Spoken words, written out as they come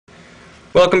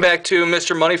Welcome back to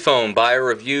Mr. Moneyphone,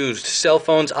 buyer of used cell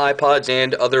phones, iPods,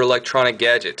 and other electronic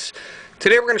gadgets.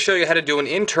 Today we're going to show you how to do an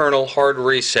internal hard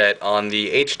reset on the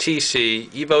HTC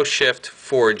Evo Shift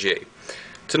 4G.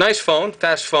 It's a nice phone,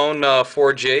 fast phone,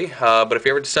 4G, but if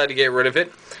you ever decide to get rid of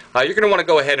it, you're going to want to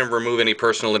go ahead and remove any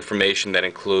personal information that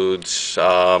includes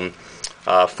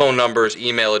phone numbers,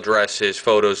 email addresses,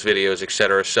 photos, videos,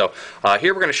 etc. So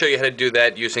here we're going to show you how to do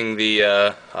that using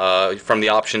the from the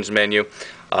options menu.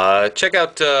 Check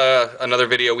out another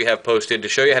video we have posted to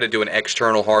show you how to do an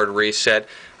external hard reset.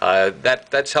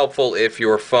 That's helpful if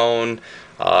your phone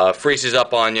freezes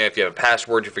up on you, if you have a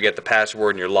password, you forget the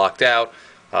password and you're locked out.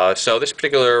 So this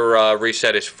particular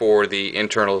reset is for the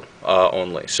internal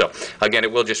only. So again,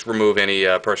 it will just remove any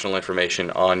personal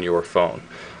information on your phone.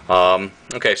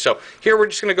 Okay, so here we're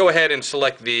just going to go ahead and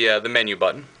select the menu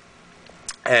button.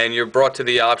 And you're brought to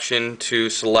the option to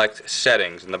select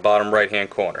settings in the bottom right hand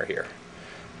corner here.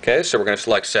 Okay, so we're going to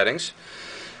select settings.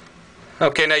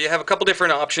 Okay, now you have a couple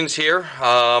different options here.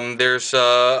 There's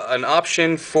an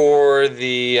option for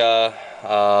the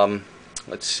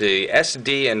let's see,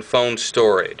 SD and phone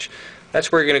storage.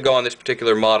 That's where you're going to go on this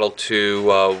particular model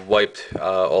to wipe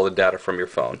all the data from your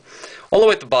phone. All the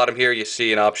way at the bottom here you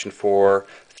see an option for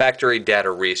factory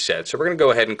data reset. So we're going to go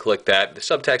ahead and click that. The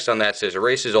subtext on that says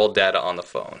erases all data on the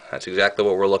phone. That's exactly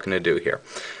what we're looking to do here.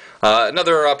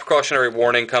 Another precautionary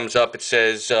warning comes up. It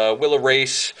says will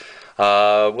erase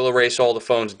all the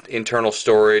phone's internal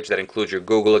storage. That includes your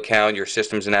Google account, your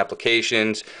systems and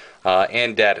applications,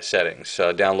 and data settings,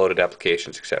 downloaded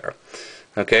applications, etc.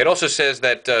 Okay, it also says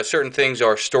that certain things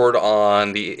are stored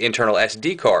on the internal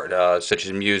SD card, such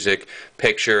as music,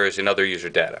 pictures, and other user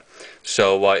data.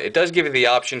 So it does give you the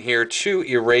option here to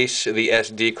erase the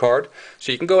SD card.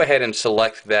 So you can go ahead and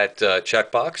select that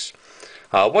checkbox.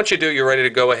 Once you do, you're ready to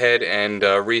go ahead and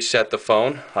reset the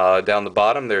phone. Down the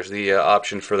bottom, there's the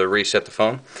option for the reset the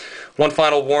phone. One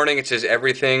final warning, it says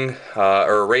everything,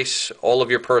 or erase all of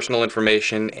your personal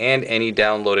information and any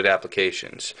downloaded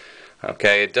applications.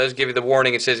 Okay, it does give you the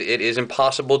warning. It says it is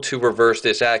impossible to reverse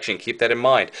this action. Keep that in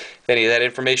mind. If any of that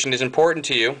information is important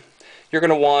to you, you're going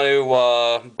to want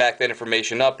to back that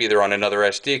information up either on another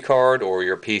SD card or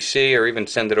your PC, or even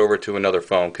send it over to another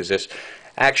phone, because this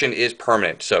action is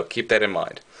permanent, so keep that in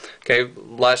mind. Okay,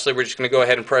 lastly, we're just going to go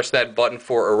ahead and press that button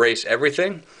for erase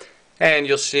everything, and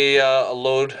you'll see a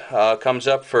load comes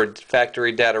up for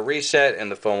factory data reset,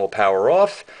 and the phone will power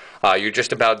off. You're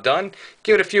just about done.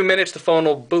 Give it a few minutes, the phone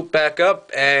will boot back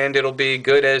up, and it'll be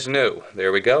good as new.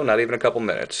 There we go, not even a couple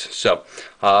minutes. So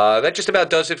that just about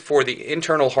does it for the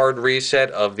internal hard reset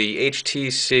of the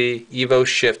HTC Evo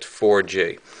Shift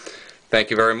 4G. Thank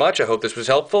you very much. I hope this was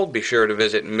helpful. Be sure to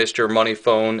visit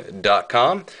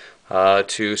MrMoneyphone.com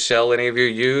to sell any of your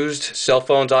used cell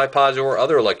phones, iPods, or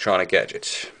other electronic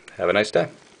gadgets. Have a nice day.